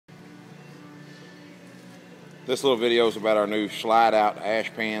This little video is about our new slide out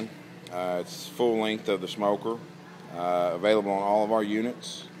ash pan. It's full length of the smoker, available on all of our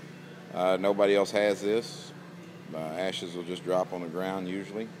units. Nobody else has this. Ashes will just drop on the ground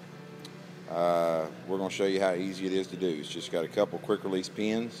usually. We're going to show you how easy it is to do. It's just got a couple quick release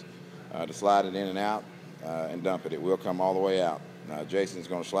pins to slide it in and out and dump it. It will come all the way out. Jason's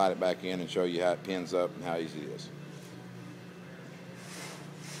going to slide it back in and show you how it pins up and how easy it is.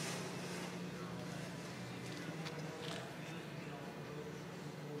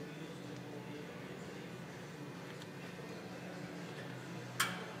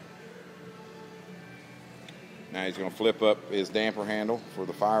 Now he's going to flip up his damper handle for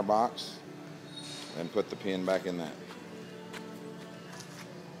the firebox and put the pin back in that.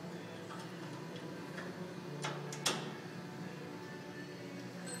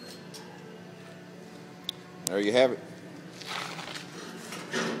 There you have it.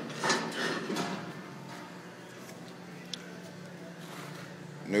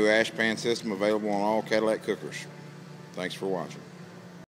 New ash pan system available on all Cadillac cookers. Thanks for watching.